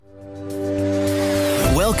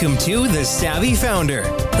Welcome to The Savvy Founder,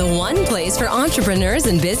 the one place for entrepreneurs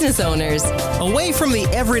and business owners, away from the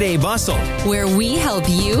everyday bustle, where we help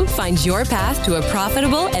you find your path to a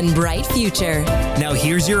profitable and bright future. Now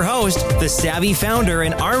here's your host, the Savvy Founder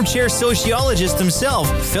and armchair sociologist himself,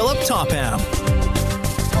 Philip Topham.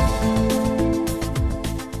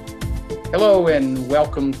 Hello and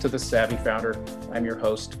welcome to The Savvy Founder. I'm your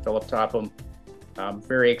host, Philip Topham. I'm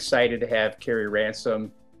very excited to have Carey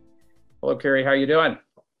Ransom. Hello, Carey. How are you doing?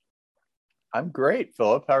 I'm great,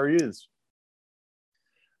 Philip. How are you?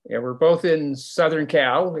 Yeah, we're both in Southern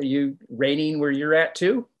Cal. Are you raining where you're at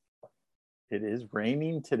too? It is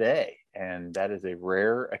raining today, and that is a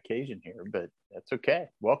rare occasion here, but that's okay.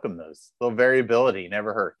 Welcome those. A little variability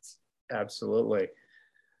never hurts. Absolutely.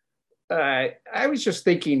 I was just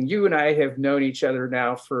thinking, you and I have known each other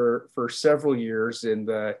now for several years in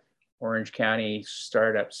the Orange County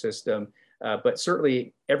startup system. But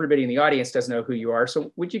certainly everybody in the audience doesn't know who you are.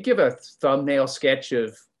 So would you give a thumbnail sketch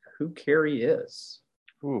of who Carey is?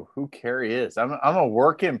 Ooh, who Carey is? I'm a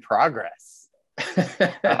work in progress.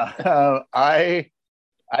 I've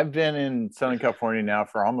been in Southern California now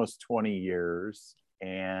for almost 20 years.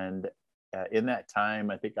 And in that time,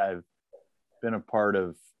 I think I've been a part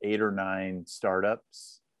of 8 or 9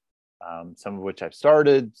 startups, some of which I've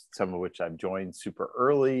started, some of which I've joined super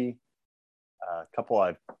early. A couple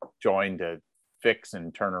I've joined to fix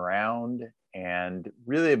and turn around. And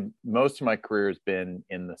really, most of my career has been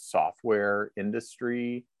in the software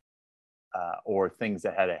industry or things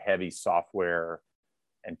that had a heavy software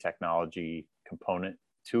and technology component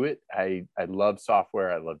to it. I love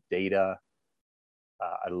software. I love data.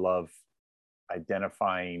 I love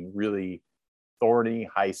identifying really thorny,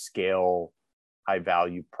 high-scale,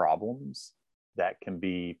 high-value problems that can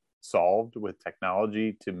be solved with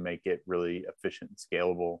technology to make it really efficient and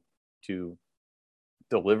scalable to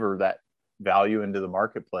deliver that value into the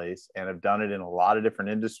marketplace. And I've done it in a lot of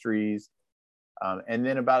different industries. And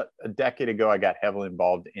then about a decade ago, I got heavily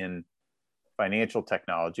involved in financial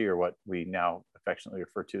technology, or what we now affectionately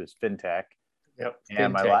refer to as fintech. Yep.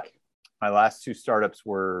 And fintech. my last 2 startups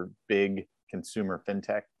were big consumer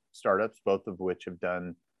fintech startups, both of which have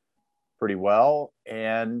done pretty well.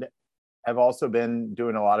 And I've also been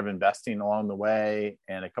doing a lot of investing along the way,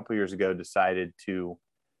 and a couple of years ago decided to,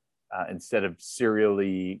 instead of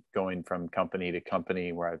serially going from company to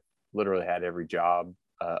company where I've literally had every job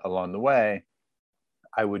along the way,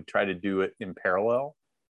 I would try to do it in parallel,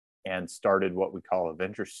 and started what we call a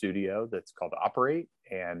venture studio that's called Operate.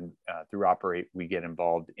 And through Operate, we get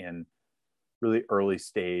involved in really early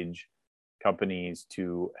stage companies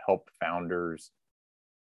to help founders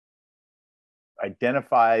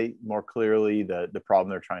identify more clearly the problem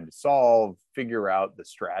they're trying to solve, figure out the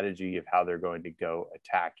strategy of how they're going to go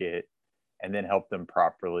attack it, and then help them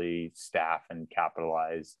properly staff and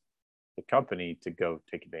capitalize the company to go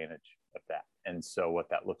take advantage of that. And so what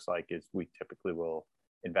that looks like is we typically will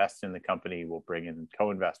invest in the company, we'll bring in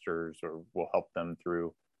co-investors, or we'll help them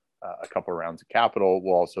through a couple of rounds of capital.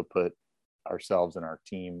 We'll also put ourselves and our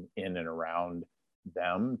team in and around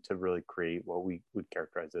them to really create what we would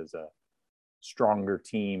characterize as a stronger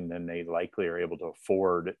team than they likely are able to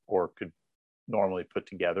afford or could normally put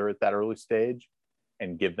together at that early stage,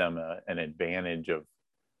 and give them an advantage of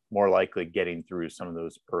more likely getting through some of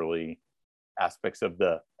those early aspects of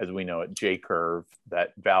the, as we know it, J curve,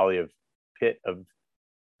 that valley of pit of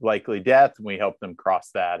likely death. And we help them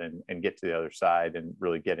cross that and get to the other side and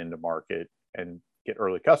really get into market and get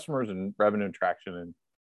early customers and revenue traction,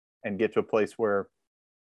 and get to a place where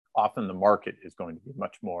often the market is going to be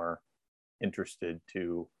much more interested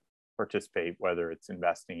to participate, whether it's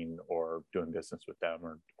investing or doing business with them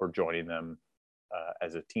or joining them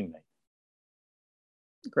as a teammate.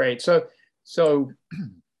 Great. So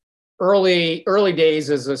early days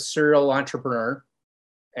as a serial entrepreneur,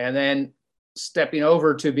 and then stepping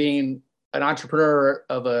over to being an entrepreneur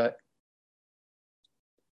of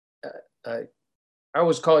I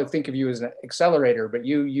always think of you as an accelerator, but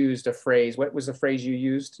you used a phrase. What was the phrase you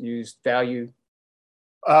used? You used value.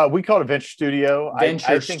 We call it a venture studio.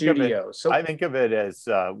 Venture studio. I think of it as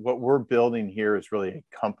what we're building here is really a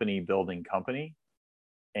company building company,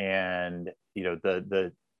 and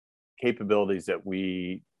the capabilities that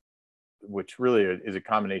which really is a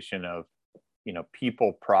combination of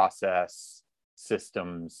people, process,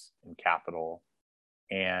 systems, and capital.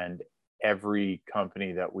 And every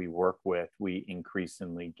company that we work with, we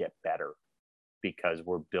increasingly get better because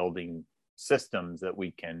we're building systems that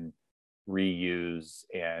we can reuse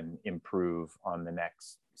and improve on the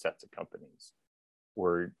next sets of companies.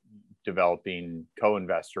 We're developing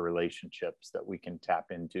co-investor relationships that we can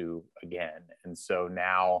tap into again. And so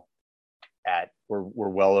now we're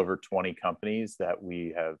well over 20 companies that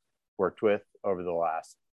we have worked with over the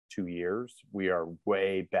last 2 years. We are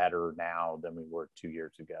way better now than we were 2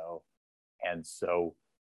 years ago. And so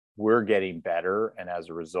we're getting better. And as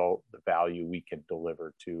a result, the value we can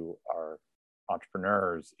deliver to our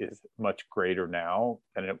entrepreneurs is much greater now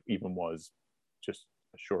than it even was just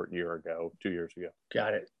a short year ago, 2 years ago.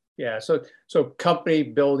 Got it. Yeah. So company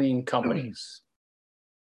building companies,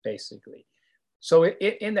 basically. So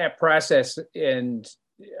in that process, and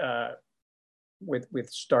with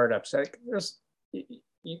startups, like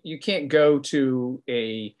you can't go to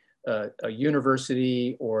a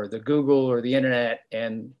university or the Google or the internet,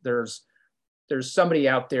 and there's somebody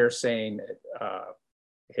out there saying,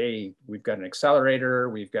 hey, we've got an accelerator,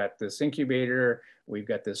 we've got this incubator, we've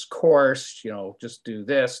got this course, just do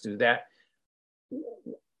this, do that.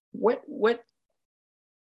 What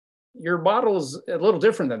your model is a little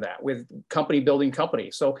different than that with company building company.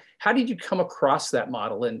 So how did you come across that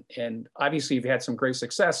model? And obviously you've had some great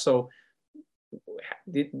success. So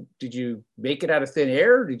did you make it out of thin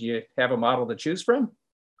air? Did you have a model to choose from?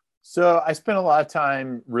 So I spent a lot of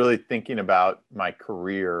time really thinking about my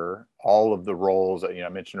career, all of the roles. I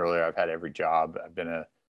mentioned earlier, I've had every job. I've been a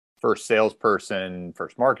first salesperson,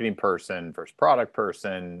 first marketing person, first product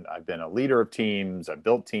person. I've been a leader of teams. I've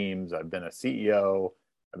built teams. I've been a CEO.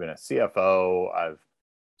 I've been a CFO. I've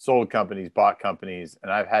sold companies, bought companies,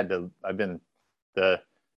 and I've been the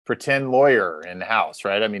pretend lawyer in the house,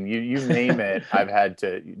 right? I mean, you name it, I've had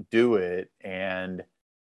to do it. And,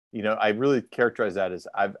 I really characterize that as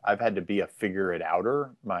I've had to be a figure it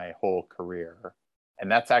outer my whole career.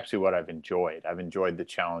 And that's actually what I've enjoyed. I've enjoyed the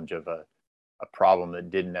challenge of a problem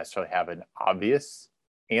that didn't necessarily have an obvious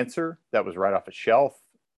answer that was right off a shelf.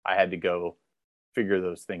 I had to go figure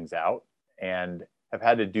those things out. And I've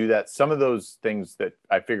had to do that. Some of those things that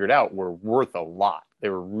I figured out were worth a lot. They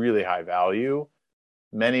were really high value.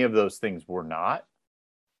 Many of those things were not,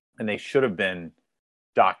 and they should have been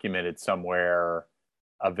documented somewhere,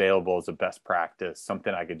 available as a best practice,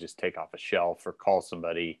 something I could just take off a shelf or call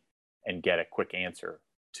somebody and get a quick answer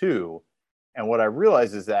to. And what I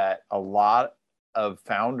realized is that a lot of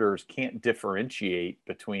founders can't differentiate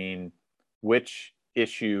between which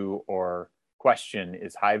issue or question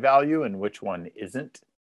is high value and which one isn't.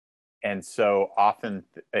 And so often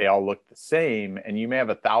they all look the same, and you may have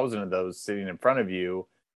 1,000 of those sitting in front of you,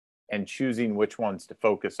 and choosing which ones to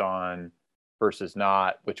focus on versus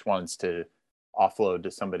not, which ones to offload to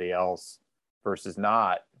somebody else versus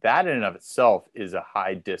not. That in and of itself is a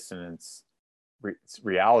high dissonance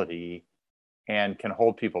reality and can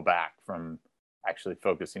hold people back from actually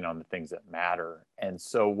focusing on the things that matter. And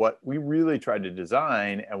so what we really tried to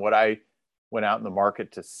design, and what I went out in the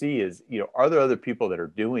market to see is, are there other people that are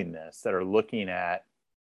doing this, that are looking at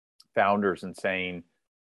founders and saying,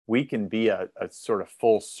 we can be a sort of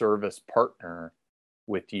full service partner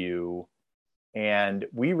with you. And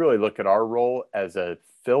we really look at our role as a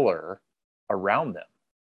filler around them.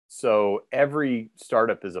 So every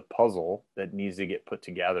startup is a puzzle that needs to get put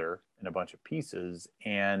together in a bunch of pieces.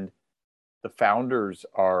 And the founders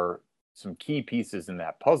are some key pieces in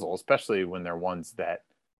that puzzle, especially when they're ones that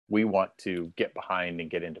we want to get behind and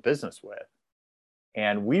get into business with.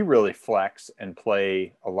 And we really flex and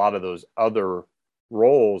play a lot of those other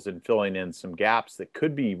roles in filling in some gaps that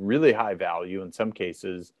could be really high value in some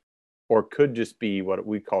cases, or could just be what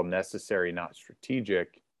we call necessary, not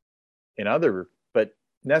strategic in other. But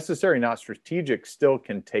necessary, not strategic still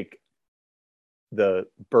can take the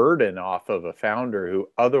burden off of a founder who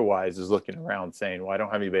otherwise is looking around saying, well, I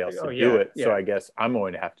don't have anybody else to do it. So I guess I'm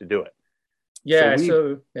going to have to do it. Yeah.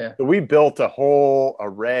 So we built a whole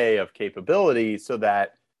array of capability so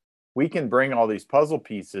that we can bring all these puzzle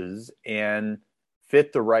pieces and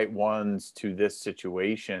fit the right ones to this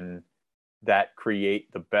situation that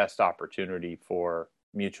create the best opportunity for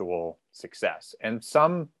mutual success. And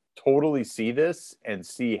some totally see this and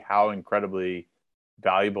see how incredibly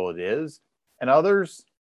valuable it is. And others,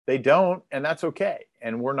 they don't, and that's okay.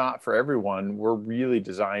 And we're not for everyone. We're really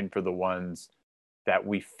designed for the ones that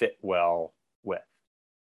we fit well with.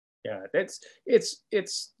 Yeah, it's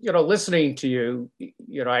listening to you,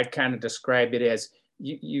 I'd kind of describe it as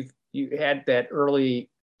you had that early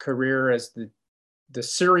career as the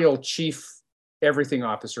serial chief everything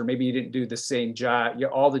officer. Maybe you didn't do the same job,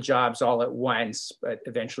 all the jobs all at once, but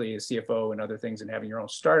eventually as CFO and other things and having your own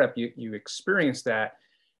startup, you experienced that,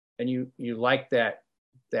 and you like that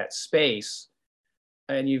space,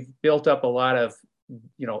 and you've built up a lot of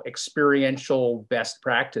experiential best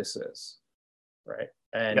practices, right?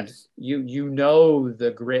 And yes.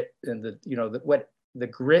 the grit and the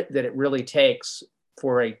grit that it really takes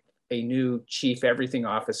for a new chief everything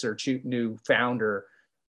officer, new founder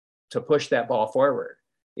to push that ball forward.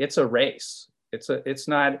 It's a race. It's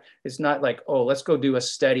not like, oh, let's go do a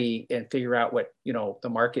study and figure out what, the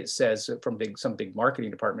market says from some big marketing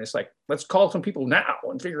department. It's like, let's call some people now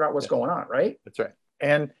and figure out what's going on, right? That's right.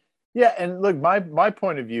 And yeah, and look, my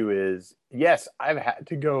point of view is, yes, I've had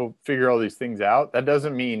to go figure all these things out. That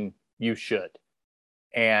doesn't mean you should.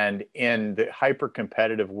 And in the hyper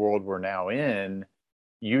competitive world we're now in,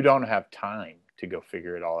 you don't have time to go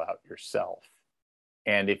figure it all out yourself.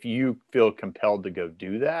 And if you feel compelled to go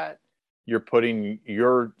do that, you're putting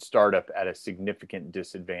your startup at a significant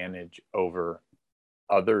disadvantage over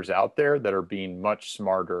others out there that are being much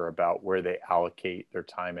smarter about where they allocate their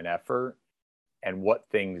time and effort and what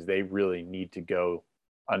things they really need to go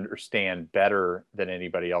understand better than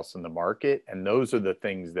anybody else in the market. And those are the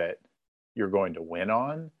things that you're going to win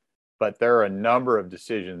on. But there are a number of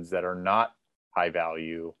decisions that are not high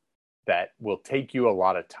value that will take you a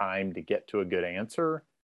lot of time to get to a good answer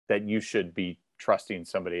that you should be trusting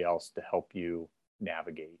somebody else to help you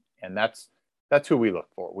navigate. And that's who we look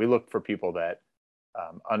for. We look for people that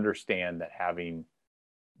understand that having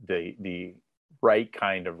the right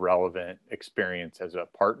kind of relevant experience as a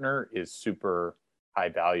partner is super high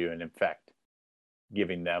value, and in fact,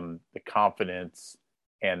 giving them the confidence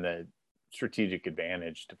and the strategic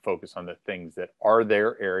advantage to focus on the things that are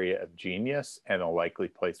their area of genius and a likely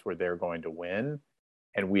place where they're going to win.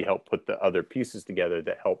 And we help put the other pieces together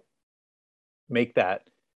that help make that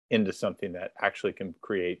into something that actually can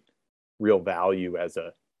create real value as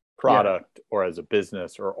a product or as a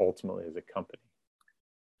business or ultimately as a company.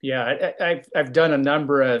 Yeah, I've done a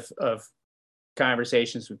number of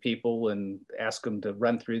conversations with people and ask them to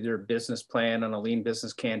run through their business plan on a lean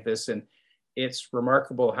business canvas. And it's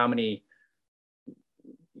remarkable how many,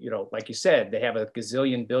 like you said, they have a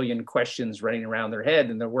gazillion billion questions running around their head,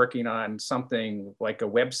 and they're working on something like a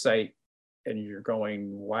website. And you're going,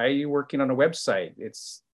 why are you working on a website?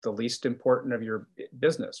 It's the least important of your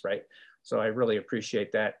business, right? So I really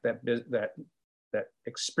appreciate that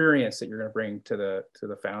experience that you're going to bring to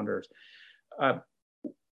the founders.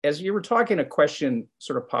 As you were talking, a question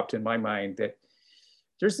sort of popped in my mind that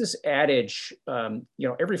there's this adage,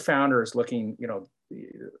 every founder is looking,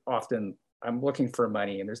 often I'm looking for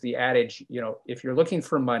money. And there's the adage, if you're looking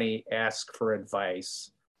for money, ask for advice.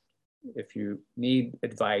 If you need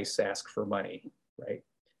advice, ask for money, right?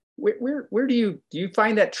 Where do you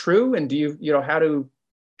find that true? And do you, how do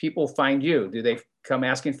people find you? Do they come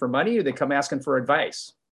asking for money, or they come asking for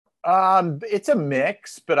advice? It's a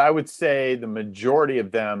mix, but I would say the majority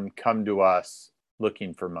of them come to us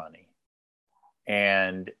looking for money.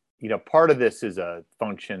 And, part of this is a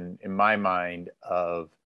function in my mind of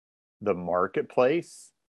the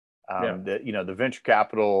marketplace. The venture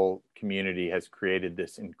capital community has created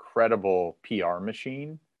this incredible PR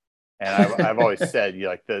machine. And I've always said,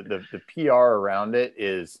 the PR around it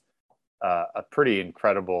is a pretty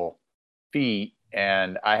incredible feat.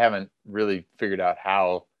 And I haven't really figured out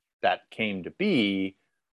how that came to be,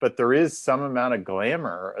 but there is some amount of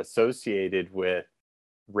glamour associated with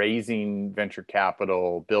raising venture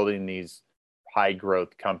capital, building these high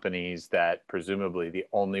growth companies that presumably the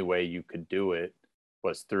only way you could do it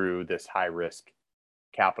was through this high risk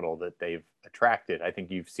capital that they've attracted. I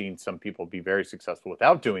think you've seen some people be very successful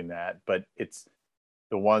without doing that, but it's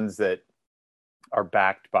the ones that are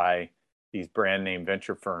backed by these brand name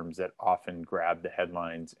venture firms that often grab the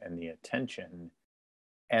headlines and the attention.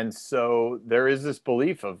 And so there is this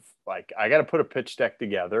belief of like, I got to put a pitch deck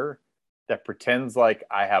together that pretends like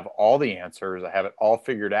I have all the answers, I have it all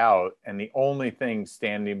figured out, and the only thing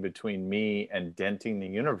standing between me and denting the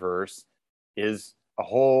universe is a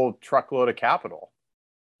whole truckload of capital.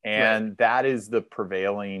 And that is the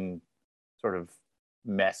prevailing sort of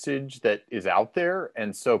message that is out there.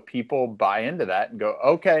 And so people buy into that and go,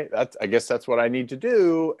 okay, I guess that's what I need to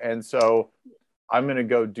do. And so I'm going to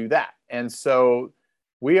go do that. And so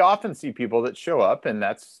we often see people that show up, and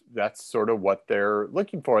that's sort of what they're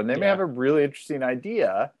looking for. And they may have a really interesting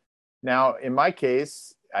idea. Now, in my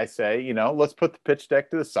case, I say, let's put the pitch deck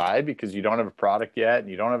to the side because you don't have a product yet and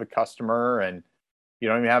you don't have a customer and you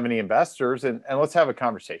don't even have any investors, and let's have a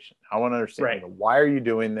conversation. I want to understand, why are you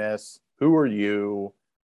doing this? Who are you?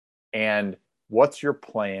 And what's your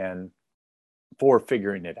plan for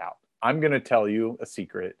figuring it out? I'm going to tell you a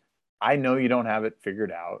secret. I know you don't have it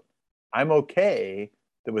figured out. I'm okay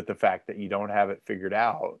with the fact that you don't have it figured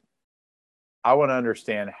out. I want to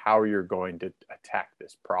understand how you're going to attack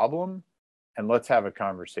this problem, and let's have a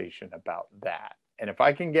conversation about that. And if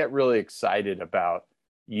I can get really excited about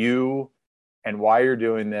you and why you're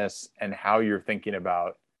doing this and how you're thinking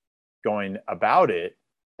about going about it,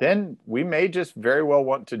 then we may just very well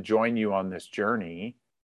want to join you on this journey.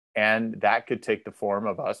 And that could take the form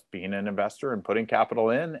of us being an investor and putting capital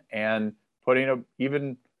in and putting a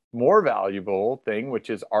even more valuable thing, which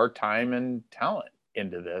is our time and talent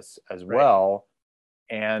into this as well.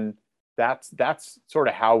 And that's sort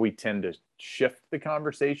of how we tend to shift the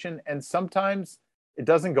conversation. And sometimes it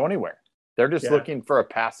doesn't go anywhere. They're just looking for a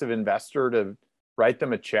passive investor to write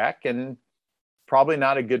them a check, and probably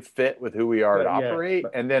not a good fit with who we are to operate.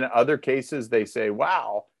 And then other cases, they say,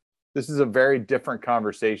 wow, this is a very different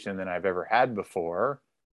conversation than I've ever had before.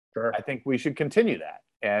 Sure. I think we should continue that.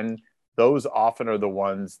 And those often are the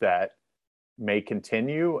ones that may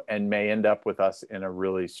continue and may end up with us in a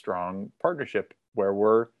really strong partnership where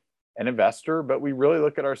we're an investor, but we really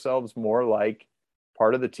look at ourselves more like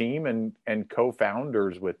part of the team and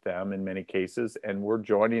co-founders with them in many cases. And we're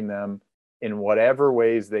joining them in whatever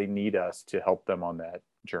ways they need us to help them on that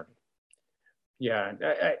journey. Yeah,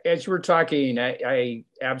 as you were talking, I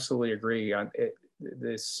absolutely agree. On it,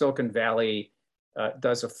 the Silicon Valley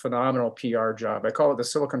does a phenomenal PR job. I call it the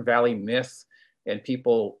Silicon Valley myth, and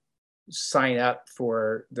people sign up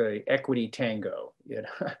for the equity tango. You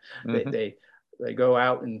know, they go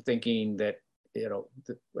out and thinking that, you know,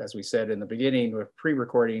 as we said in the beginning with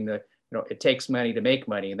pre-recording, that, you know, it takes money to make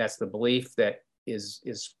money, and that's the belief that is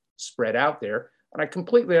spread out there. And I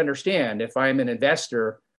completely understand. If I'm an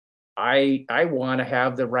investor, I want to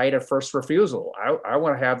have the right of first refusal. I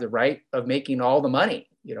want to have the right of making all the money.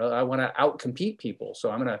 You know, I want to outcompete people. So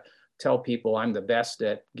I'm going to tell people I'm the best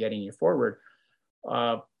at getting you forward.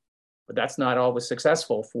 But that's not always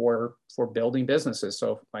successful for building businesses.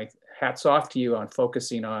 So my hats off to you on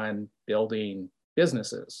focusing on building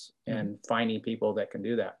businesses and finding people that can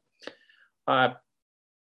do that.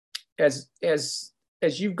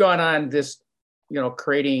 As you've gone on this, you know,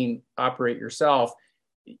 creating Operate Yourself,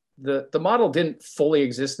 the model didn't fully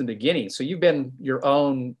exist in the beginning. So you've been your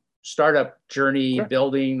own startup journey,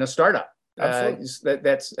 building a startup.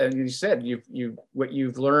 That's, and you said what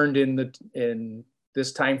you've learned in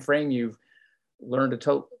this time frame, you've learned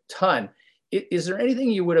a ton. Is there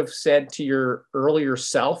anything you would have said to your earlier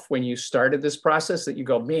self when you started this process that you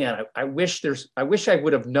go, man, I wish I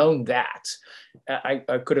would have known that.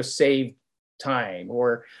 I could have saved time?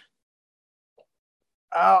 Or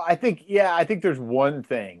I think there's one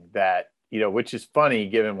thing that, you know, which is funny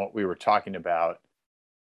given what we were talking about.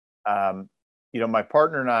 You know, my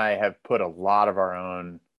partner and I have put a lot of our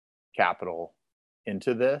own capital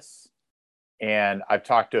into this. And I've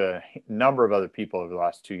talked to a number of other people over the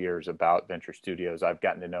last 2 years about venture studios. I've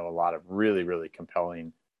gotten to know a lot of really, really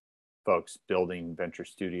compelling folks building venture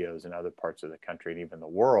studios in other parts of the country and even the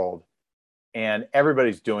world. And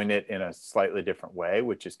everybody's doing it in a slightly different way,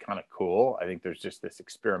 which is kind of cool. I think there's just this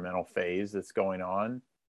experimental phase that's going on.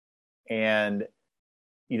 And,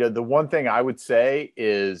 you know, the one thing I would say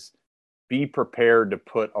is be prepared to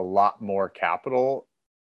put a lot more capital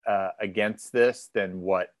against this than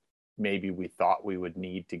what maybe we thought we would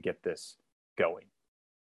need to get this going.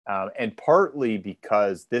 And partly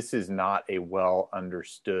because this is not a well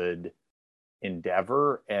understood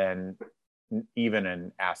endeavor and even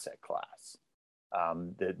an asset class.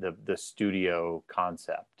 The studio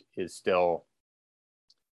concept is still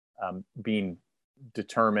being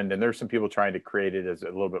determined, and there's some people trying to create it as a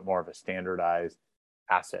little bit more of a standardized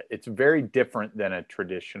asset. It's very different than a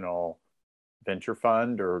traditional venture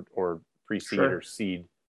fund or pre-seed or seed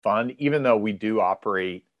fund, even though we do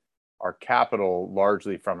operate our capital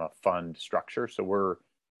largely from a fund structure. So we're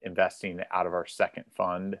investing out of our second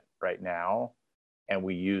fund right now, and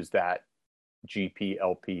we use that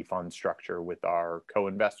GP/LP fund structure with our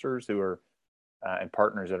co-investors who are and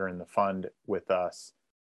partners that are in the fund with us.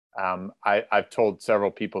 I've told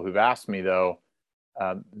several people who've asked me, though,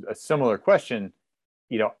 a similar question.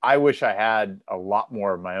 You know, I wish I had a lot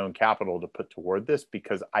more of my own capital to put toward this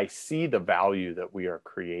because I see the value that we are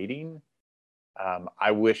creating.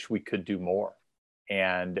 I wish we could do more,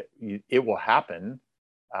 and it will happen.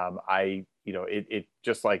 It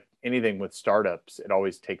just like anything with startups, it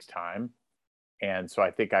always takes time. And so I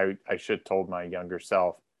think I should have told my younger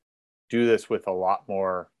self, do this with a lot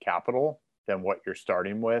more capital than what you're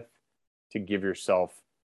starting with to give yourself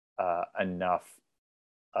enough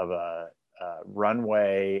of a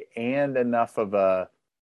runway and enough of an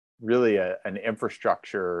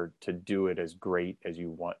infrastructure to do it as great as you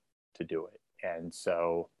want to do it. And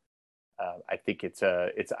so I think it's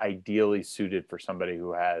ideally suited for somebody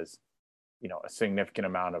who has, you know, a significant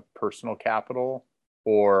amount of personal capital,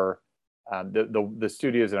 or the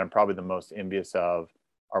studios that I'm probably the most envious of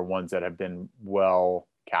are ones that have been well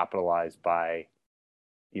capitalized by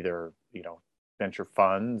either, you know, venture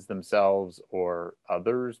funds themselves or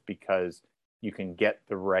others, because you can get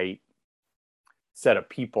the right set of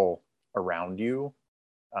people around you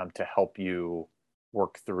to help you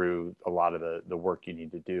work through a lot of the work you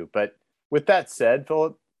need to do. But with that said,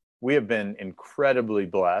 Philip, we have been incredibly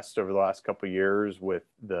blessed over the last couple of years with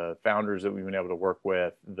the founders that we've been able to work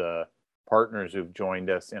with, the partners who've joined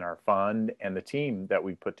us in our fund, and the team that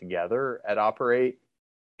we put together at Operate.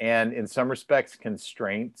 And in some respects,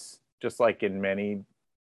 constraints, just like in many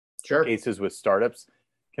cases with startups,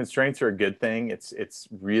 constraints are a good thing. It's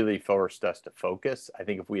really forced us to focus. I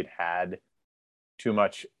think if we had too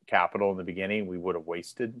much capital in the beginning, we would have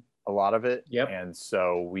wasted a lot of it. And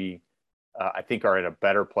so we, I think, are in a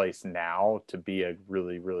better place now to be a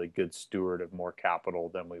really, really good steward of more capital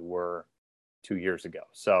than we were 2 years ago.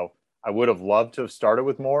 So I would have loved to have started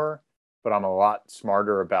with more, but I'm a lot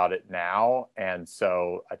smarter about it now. And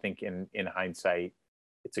so I think in hindsight,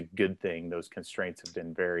 it's a good thing. Those constraints have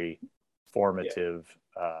been very formative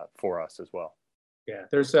for us as well. Yeah,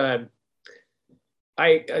 there's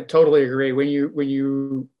I totally agree. When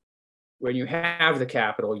you have the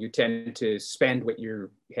capital, you tend to spend what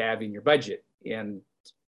you have in your budget, and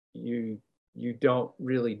you don't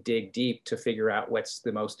really dig deep to figure out what's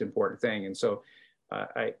the most important thing. And so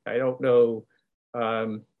I don't know.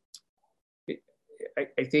 I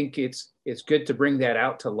think it's good to bring that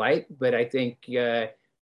out to light, but I think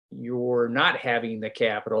your not having the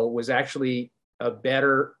capital was actually a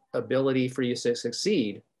better ability for you to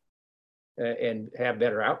succeed and have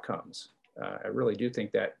better outcomes. I really do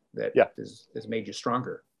think that has made you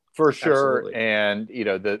stronger. For sure. Absolutely. And,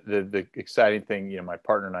 the exciting thing, my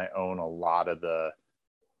partner and I own a lot of the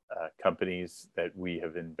companies that we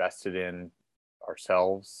have invested in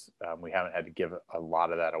ourselves. We haven't had to give a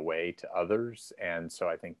lot of that away to others. And so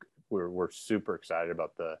I think we're super excited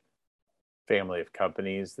about the family of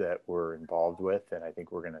companies that we're involved with. And I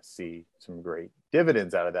think we're going to see some great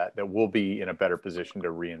dividends out of that we'll be in a better position to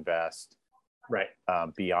reinvest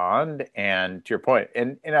beyond. And to your point,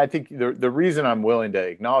 and I think the reason I'm willing to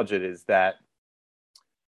acknowledge it is that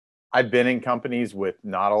I've been in companies with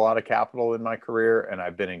not a lot of capital in my career, and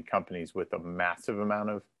I've been in companies with a massive amount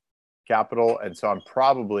of capital. And so I'm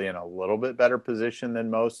probably in a little bit better position than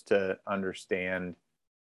most to understand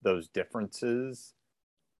those differences.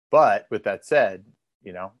 But with that said,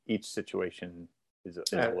 each situation is a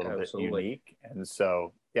little bit unique. And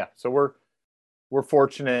so, so we're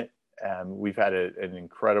fortunate. We've had an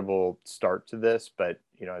incredible start to this, but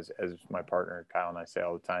as my partner Kyle and I say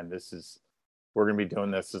all the time, we're going to be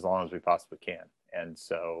doing this as long as we possibly can. And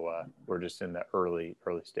so we're just in the early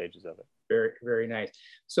stages of it. Very, very nice.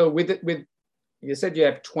 So with you said you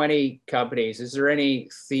have 20 companies. Is there any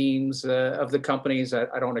themes of the companies?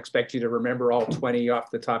 I don't expect you to remember all 20 off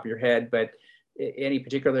the top of your head, but any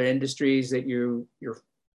particular industries that you're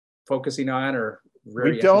focusing on or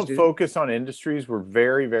very We don't focus on industries. We're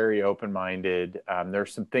very, very open-minded.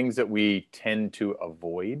 There's some things that we tend to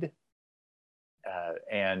avoid.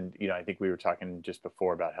 And, I think we were talking just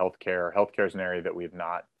before about healthcare. Healthcare is an area that we have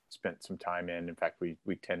not spent some time in. In fact,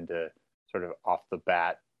 we tend to sort of off the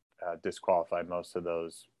bat disqualify most of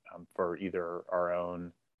those for either our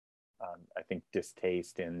own, I think,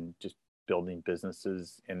 distaste in just building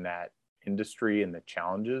businesses in that industry and the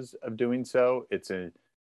challenges of doing so. It's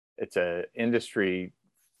a industry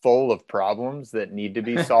full of problems that need to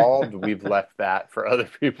be solved. We've left that for other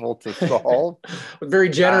people to solve. Very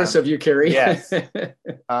generous of you, Carey. Yes. There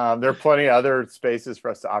are plenty of other spaces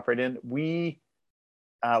for us to operate in. We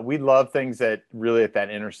love things that really at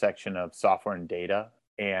that intersection of software and data,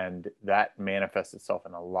 and that manifests itself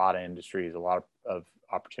in a lot of industries, a lot of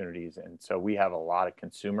opportunities. And so we have a lot of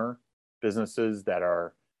consumer businesses that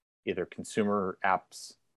are either consumer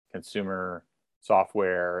apps, consumer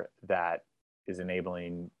software that is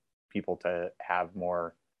enabling people to have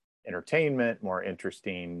more entertainment, more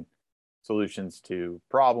interesting solutions to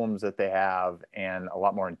problems that they have, and a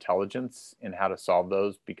lot more intelligence in how to solve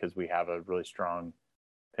those, because we have a really strong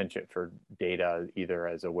penchant for data, either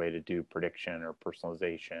as a way to do prediction or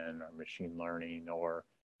personalization or machine learning, or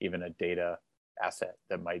even a data asset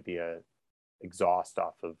that might be a exhaust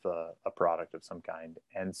off of a product of some kind.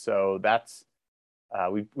 And so that's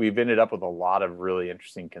we've ended up with a lot of really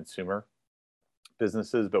interesting consumer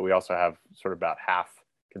businesses, but we also have sort of about half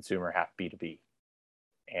consumer, half B2B.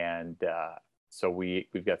 And so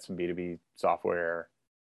we've got some B2B software.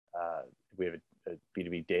 We have a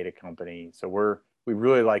B2B data company. So we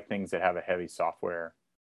really like things that have a heavy software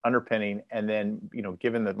underpinning. And then,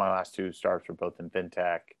 given that my last two startups were both in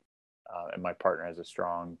fintech, and my partner has a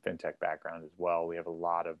strong fintech background as well, we have a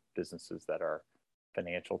lot of businesses that are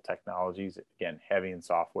financial technologies, again, heavy in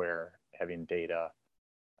software, having data,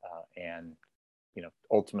 and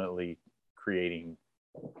ultimately creating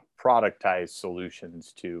productized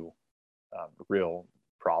solutions to real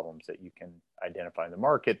problems that you can identify in the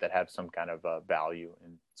market that have some kind of value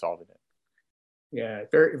in solving it. Yeah,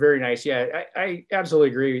 very, very nice. Yeah, I absolutely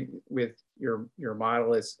agree with your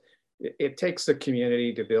model. It takes the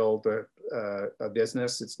community to build a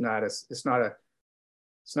business. It's not a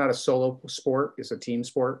solo sport. It's a team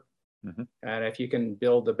sport. Mm-hmm. And if you can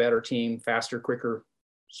build a better team faster, quicker,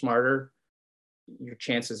 smarter, your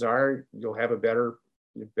chances are you'll have a better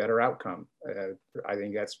outcome. I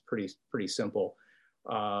think that's pretty simple.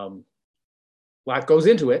 A lot goes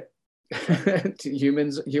into it.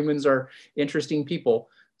 Humans are interesting people,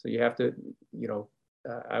 so you have to,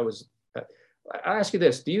 I'll ask you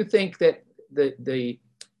this: do you think that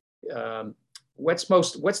what's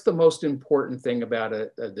the most important thing about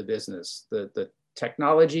the business, the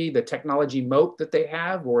technology moat that they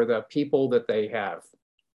have, or the people that they have?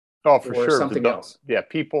 Oh, for sure. Something else. Yeah,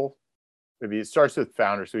 people. Maybe it starts with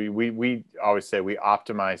founders. So we always say we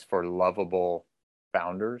optimize for lovable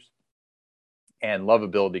founders. And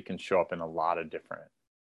lovability can show up in a lot of different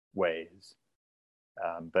ways.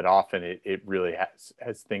 But often it really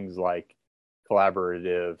has things like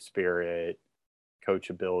collaborative spirit,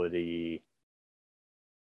 coachability,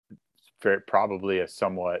 probably a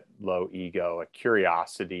somewhat low ego, a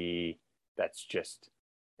curiosity that's just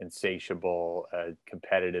insatiable, a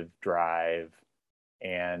competitive drive,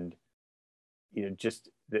 and just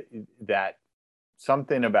that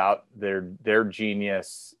something about their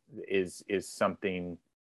genius is something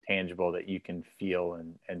tangible that you can feel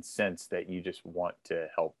and sense that you just want to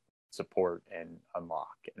help support and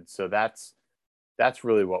unlock. And so that's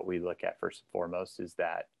really what we look at first and foremost, is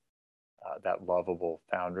that lovable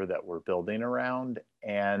founder that we're building around.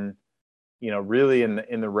 And really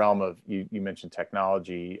in the realm of you mentioned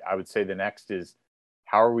technology, I would say the next is,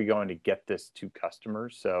 how are we going to get this to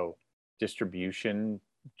customers? So distribution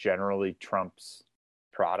generally trumps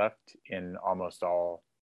product in almost all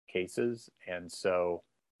cases. And so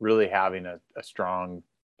really having a strong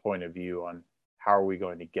point of view on how are we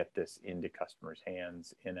going to get this into customers'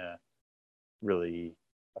 hands in a really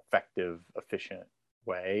effective, efficient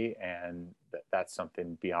way. And that's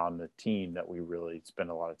something beyond the team that we really spend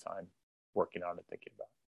a lot of time working on and thinking about.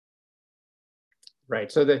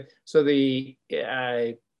 Right. So the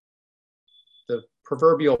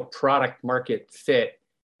proverbial product market fit,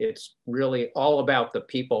 it's really all about the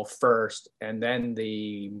people first, and then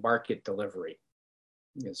the market delivery.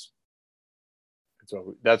 Yes.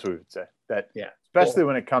 That's what we would say. That, yeah, especially cool.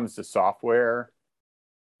 When it comes to software,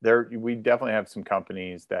 we definitely have some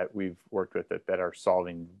companies that we've worked with that are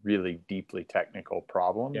solving really deeply technical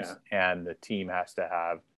problems, yeah. And the team has to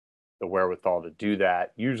have the wherewithal to do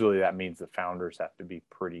that. Usually that means the founders have to be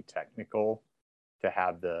pretty technical to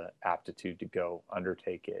have the aptitude to go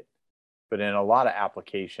undertake it. But in a lot of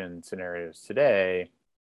application scenarios today,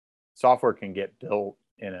 software can get built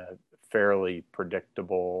in a fairly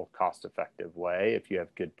predictable, cost-effective way if you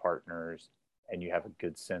have good partners and you have a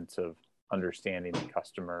good sense of understanding the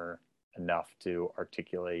customer enough to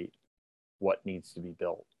articulate what needs to be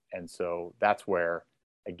built. And so that's where,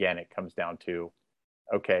 again, it comes down to,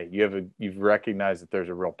 okay, you've recognized that there's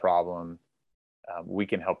a real problem. We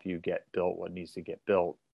can help you get built what needs to get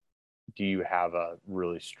built. Do you have a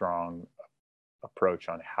really strong approach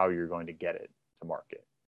on how you're going to get it to market?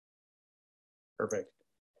 Perfect.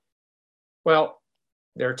 Well,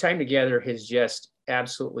 their time together has just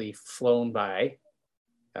absolutely flown by.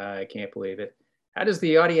 I can't believe it. How does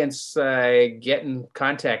the audience get in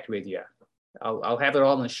contact with you? I'll have it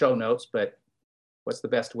all in the show notes, but what's the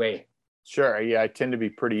best way? Sure. Yeah, I tend to be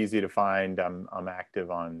pretty easy to find. I'm active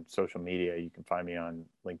on social media. You can find me on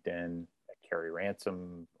LinkedIn at Carey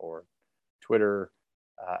Ransom, or Twitter,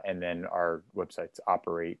 and then our website's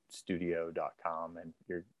operatestudio.com, and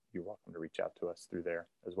you're welcome to reach out to us through there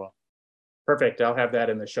as well. Perfect. I'll have that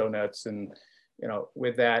in the show notes. And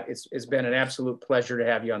with that, it's been an absolute pleasure to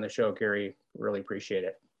have you on the show, Carey. Really appreciate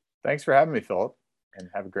it. Thanks for having me, Philip, and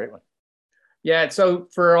have a great one. Yeah. So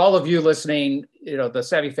for all of you listening, the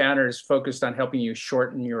Savvy Founder is focused on helping you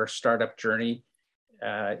shorten your startup journey.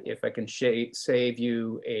 If I can save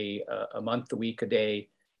you a month, a week, a day,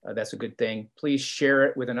 that's a good thing. Please share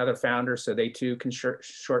it with another founder so they too can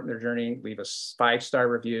shorten their journey. Leave a 5-star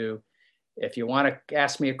review. If you want to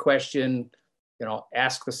ask me a question,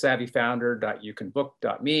 ask the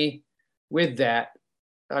savvyfounder.youcanbook.me. With that,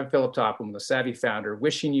 I'm Philip Topham, the Savvy Founder,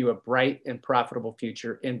 wishing you a bright and profitable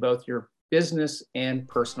future in both your business and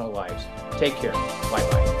personal lives. Take care.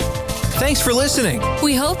 Bye-bye. Thanks for listening.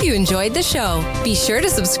 We hope you enjoyed the show. Be sure to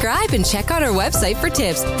subscribe and check out our website for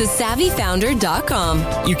tips,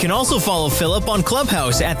 thesavvyfounder.com. You can also follow Philip on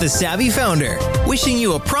Clubhouse at The Savvy Founder. Wishing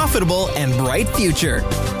you a profitable and bright future.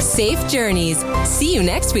 Safe journeys. See you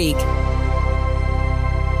next week.